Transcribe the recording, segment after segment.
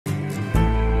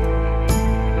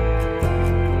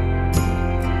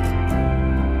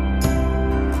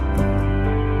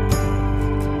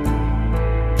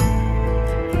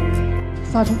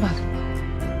Sergeant Budd.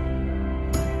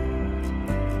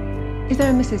 Is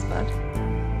there a Mrs. Budd?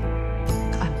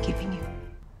 I'm keeping you.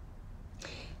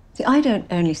 See, I don't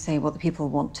only say what the people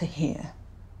want to hear.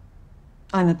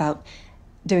 I'm about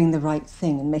doing the right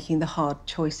thing and making the hard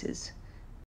choices.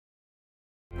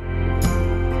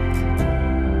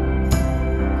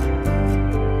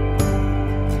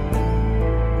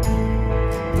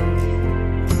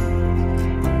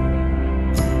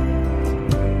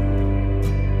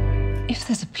 If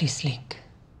there's a police link,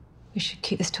 we should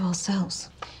keep this to ourselves.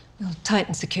 We'll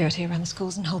tighten security around the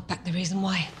schools and hold back the reason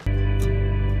why.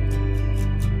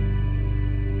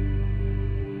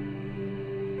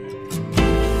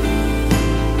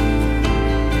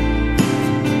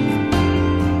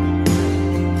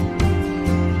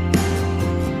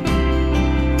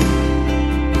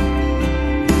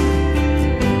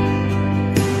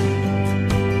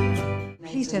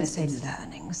 Please don't say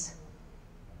learnings.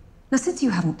 Now, since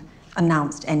you haven't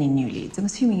announced any new leads, I'm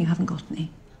assuming you haven't got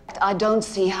any. I don't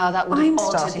see how that would have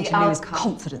altered the outcome. I'm starting to lose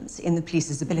confidence in the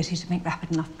police's ability to make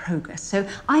rapid enough progress, so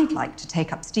I'd like to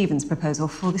take up Stephen's proposal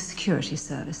for the security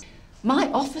service.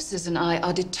 My officers and I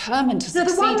are determined to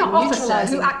succeed The one in officer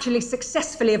neutralising... who actually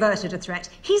successfully averted a threat,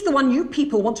 he's the one you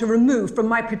people want to remove from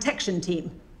my protection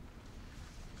team.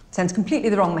 Sends completely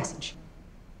the wrong message.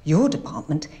 Your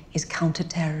department is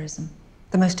counter-terrorism,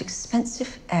 the most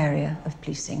expensive area of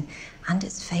policing, and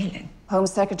it's failing. Home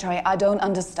Secretary, I don't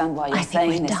understand why you're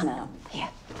saying this now. Here.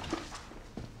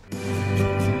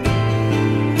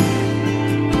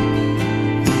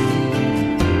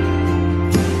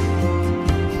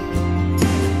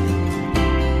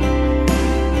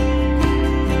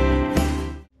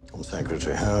 Home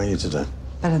Secretary, how are you today?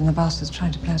 Better than the bastards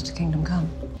trying to play us to Kingdom Come.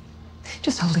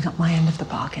 Just holding up my end of the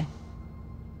bargain.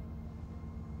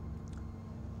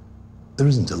 There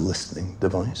isn't a listening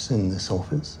device in this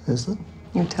office, is there?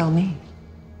 You tell me.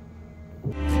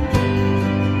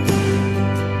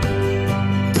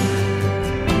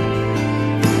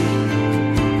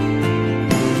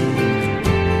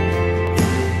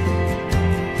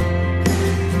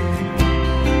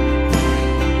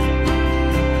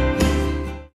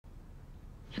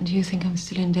 And do you think I'm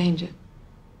still in danger?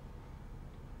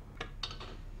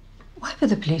 Why were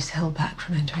the police held back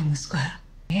from entering the square?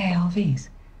 The ARVs.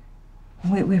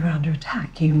 We were under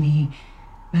attack. You, me,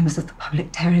 members of the public.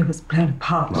 Terry was blown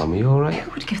apart. Mum, are you all right?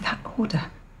 Who would give that order?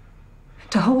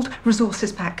 To hold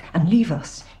resources back and leave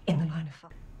us in the line of fire?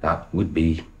 That would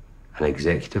be an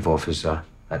executive officer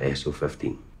at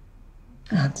SO15.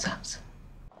 Answers.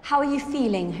 How are you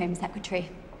feeling, Home Secretary?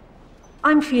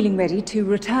 I'm feeling ready to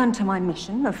return to my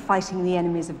mission of fighting the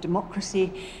enemies of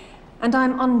democracy, and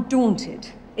I'm undaunted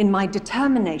in my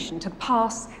determination to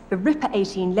pass the RIPA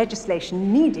 18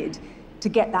 legislation needed to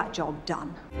get that job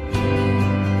done.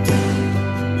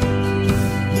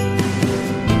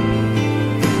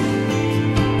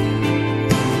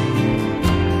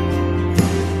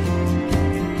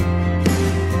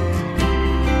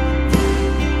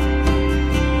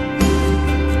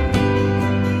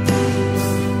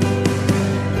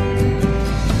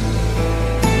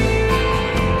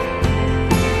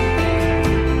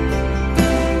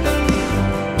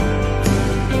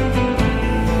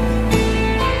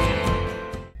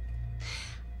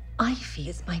 I feel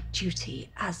it's my duty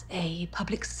as a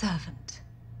public servant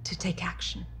to take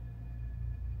action.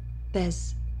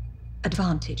 There's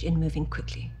advantage in moving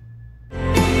quickly.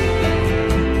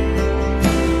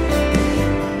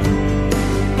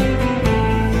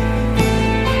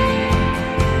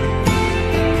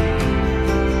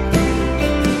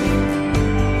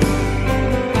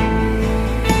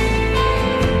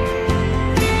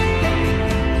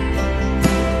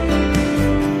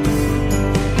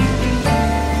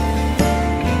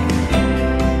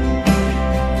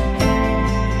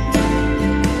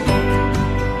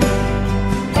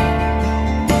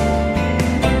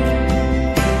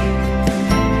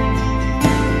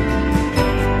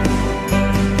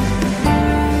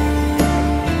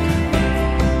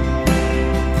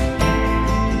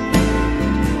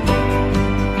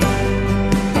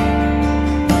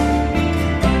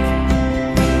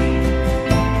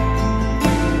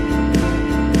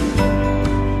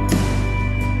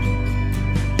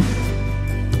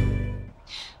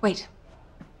 Wait.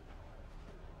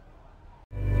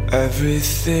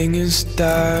 Everything is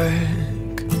dark.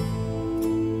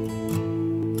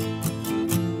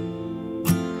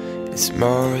 It's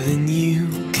more than you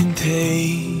can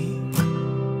take.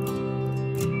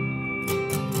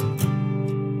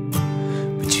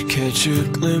 But you catch a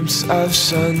glimpse of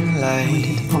sunlight. I went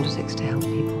into politics to help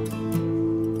people.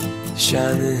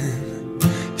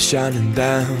 Shining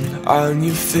down on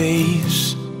your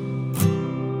face.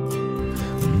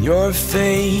 in your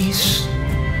face.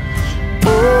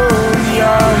 Oh,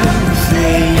 your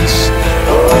face.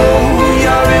 Oh,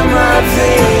 you're in my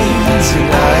veins, and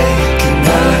I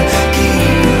cannot get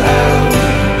you out.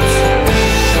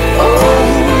 Oh,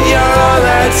 you're all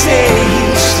I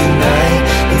taste tonight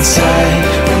inside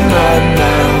of my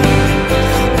mouth.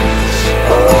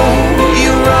 Oh,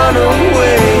 you run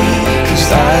away, 'cause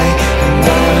I am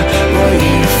not what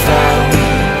you found.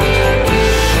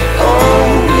 Oh,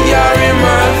 you're in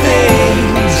my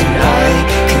veins, and I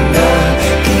cannot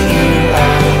get you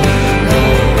out.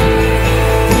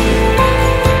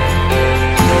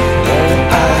 No, no,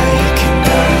 I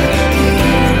cannot get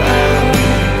you out.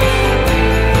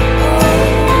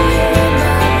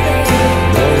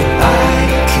 No, I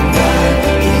cannot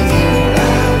get you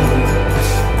out.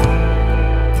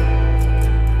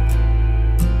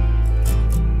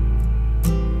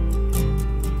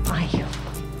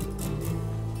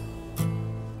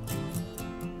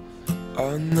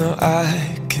 Oh no,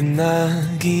 I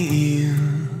cannot get you.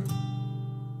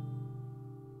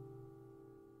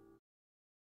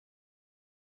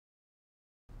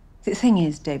 The thing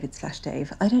is,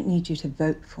 David/Dave, I don't need you to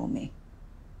vote for me,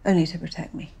 only to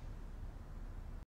protect me.